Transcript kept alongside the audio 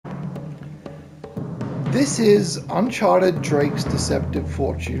This is Uncharted Drake's Deceptive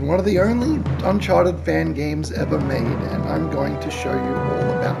Fortune, one of the only Uncharted fan games ever made, and I'm going to show you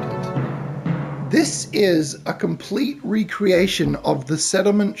all about it. This is a complete recreation of the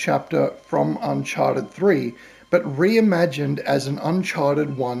settlement chapter from Uncharted 3, but reimagined as an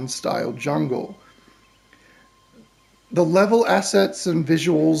Uncharted 1 style jungle. The level assets and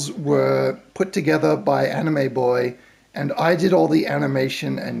visuals were put together by Anime Boy, and I did all the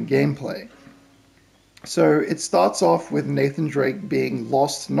animation and gameplay. So it starts off with Nathan Drake being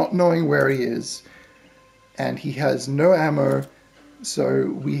lost, not knowing where he is, and he has no ammo, so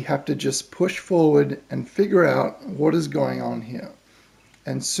we have to just push forward and figure out what is going on here.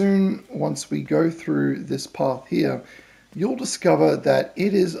 And soon, once we go through this path here, you'll discover that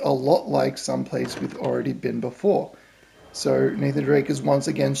it is a lot like someplace we've already been before. So Nathan Drake is once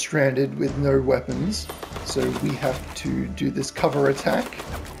again stranded with no weapons, so we have to do this cover attack.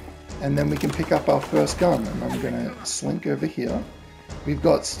 And then we can pick up our first gun, and I'm going to slink over here. We've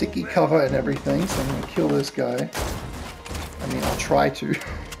got sticky cover and everything, so I'm going to kill this guy. I mean, I'll try to.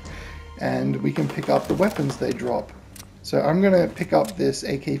 And we can pick up the weapons they drop. So I'm going to pick up this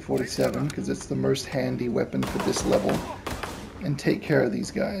AK-47, because it's the most handy weapon for this level, and take care of these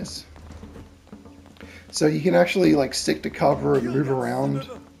guys. So you can actually like stick to cover and move around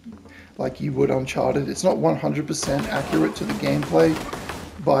like you would Uncharted. It's not 100% accurate to the gameplay,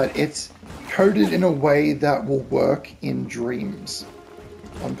 but it's coded in a way that will work in Dreams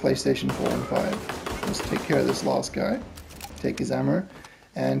on PlayStation 4 and 5. Let's take care of this last guy, take his ammo,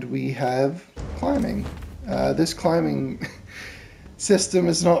 and we have climbing. This climbing system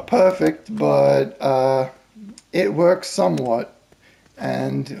is not perfect, but it works somewhat.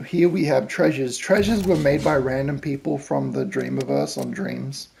 And here we have treasures. Treasures were made by random people from the Dreamiverse on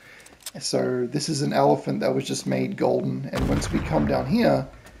Dreams. So this is an elephant that was just made golden, and once we come down here,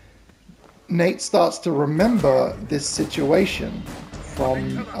 Nate starts to remember this situation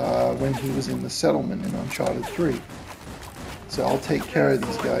from when he was in the settlement in Uncharted 3. So I'll take care of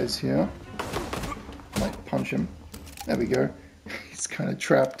these guys here. Might punch him. There we go. He's kind of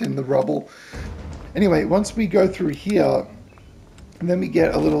trapped in the rubble. Anyway, once we go through here, and then we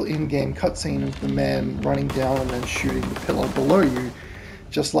get a little in-game cutscene of the man running down and then shooting the pillar below you,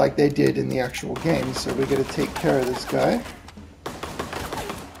 just like they did in the actual game. So we're going to take care of this guy.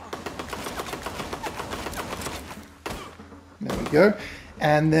 There we go.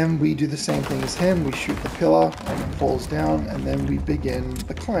 And then we do the same thing as him. We shoot the pillar and it falls down, and then we begin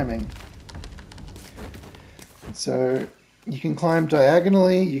the climbing. So you can climb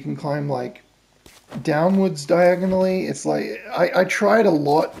diagonally, you can climb like downwards diagonally. It's like I tried a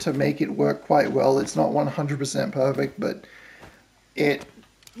lot to make it work quite well. It's not 100% perfect, but it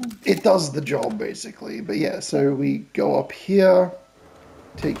does the job basically. But yeah, so we go up here,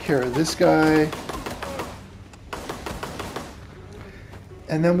 take care of this guy,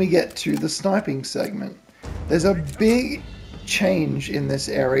 and then we get to the sniping segment. There's a big change in this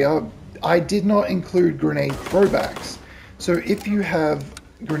area. I did not include grenade throwbacks. So if you have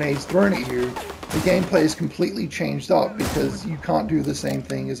grenades thrown at you, the gameplay is completely changed up because you can't do the same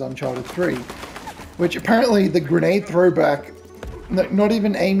thing as Uncharted 3. Which apparently the grenade throwback, not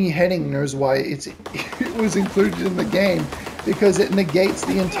even Amy Hennig knows why it was included in the game, because it negates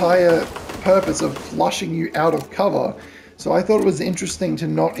the entire purpose of flushing you out of cover. So I thought it was interesting to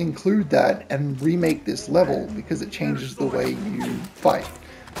not include that and remake this level because it changes the way you fight.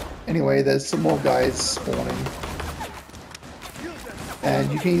 Anyway, there's some more guys spawning.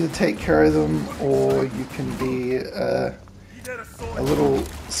 And you can either take care of them, or you can be a little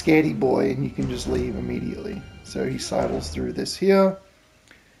scaredy boy and you can just leave immediately. So he sidles through this here,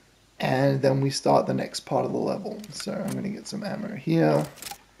 and then we start the next part of the level. So I'm going to get some ammo here.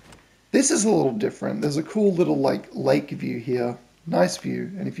 This is a little different. There's a cool little like lake view here. Nice view.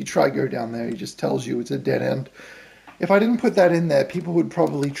 And if you try go down there, it just tells you it's a dead end. If I didn't put that in there, people would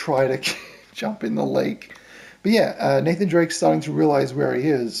probably try to jump in the lake. But yeah, Nathan Drake's starting to realize where he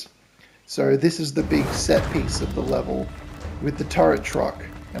is. So this is the big set piece of the level with the turret truck.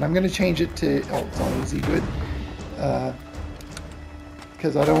 And I'm going to change it to, oh, it's on easy, good.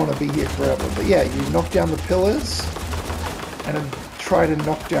 Because I don't want to be here forever. But yeah, you knock down the pillars and then try to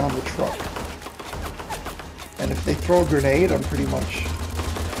knock down the truck. And if they throw a grenade, I'm pretty much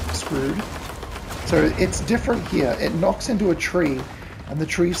screwed. So it's different here. It knocks into a tree, and the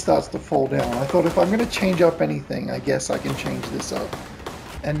tree starts to fall down. I thought if I'm going to change up anything, I guess I can change this up.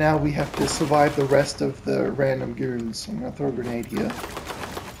 And now we have to survive the rest of the random goons. I'm going to throw a grenade here.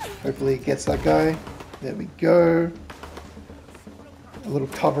 Hopefully it gets that guy. There we go. A little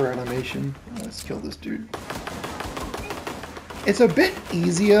cover animation. Let's kill this dude. It's a bit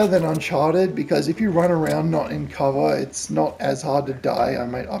easier than Uncharted because if you run around not in cover, it's not as hard to die. I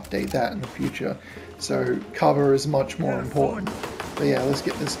might update that in the future. So cover is much more important. But yeah, let's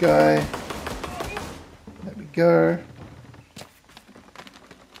get this guy. There we go.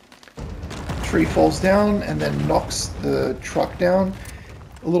 Tree falls down and then knocks the truck down.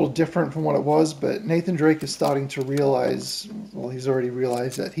 A little different from what it was, but Nathan Drake is starting to realize, well, he's already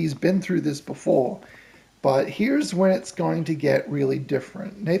realized that he's been through this before. But here's when it's going to get really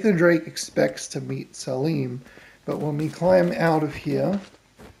different. Nathan Drake expects to meet Salim, but when we climb out of here,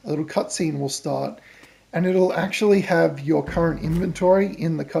 a little cutscene will start, and it'll actually have your current inventory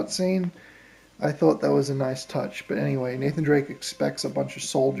in the cutscene. I thought that was a nice touch, but anyway, Nathan Drake expects a bunch of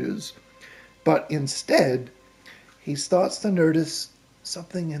soldiers, but instead, he starts to notice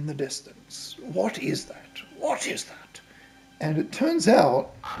something in the distance. What is that? What is that? And it turns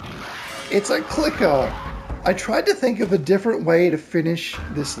out it's a clicker. I tried to think of a different way to finish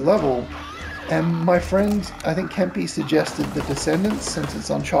this level, and my friend, I think Kempi, suggested The Descendants since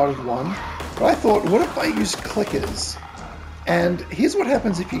it's Uncharted 1, but I thought, what if I use clickers? And here's what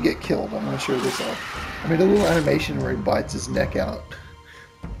happens if you get killed. I'm going to show this off. I made a little animation where he bites his neck out.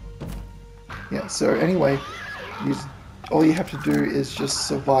 Yeah, so anyway, all you have to do is just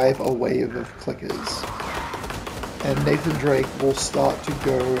survive a wave of clickers. And Nathan Drake will start to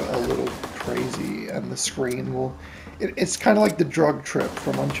go a little crazy, and the screen will... It's kind of like the drug trip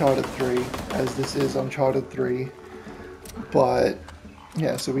from Uncharted 3, as this is Uncharted 3. But,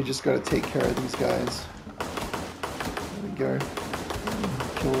 yeah, so we just got to take care of these guys. There we go.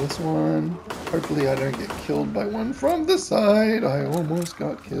 Kill this one. Hopefully I don't get killed by one from the side. I almost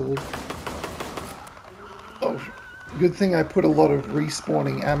got killed. Oh, good thing I put a lot of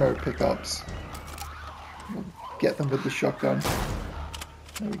respawning ammo pickups. We'll get them with the shotgun.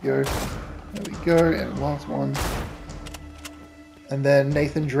 There we go. There we go. And last one. And then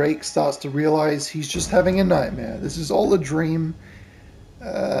Nathan Drake starts to realize he's just having a nightmare. This is all a dream.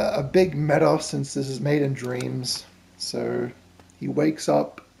 A big meta since this is made in dreams. So he wakes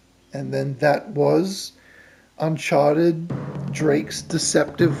up, and then that was Uncharted Drake's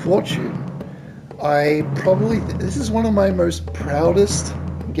deceptive fortune. This is one of my most proudest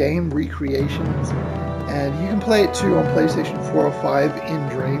game recreations, and you can play it too on PlayStation 4 or 5 in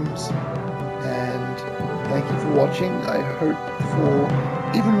dreams. And thank you for watching. I hope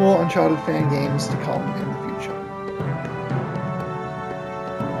for even more Uncharted fan games to come in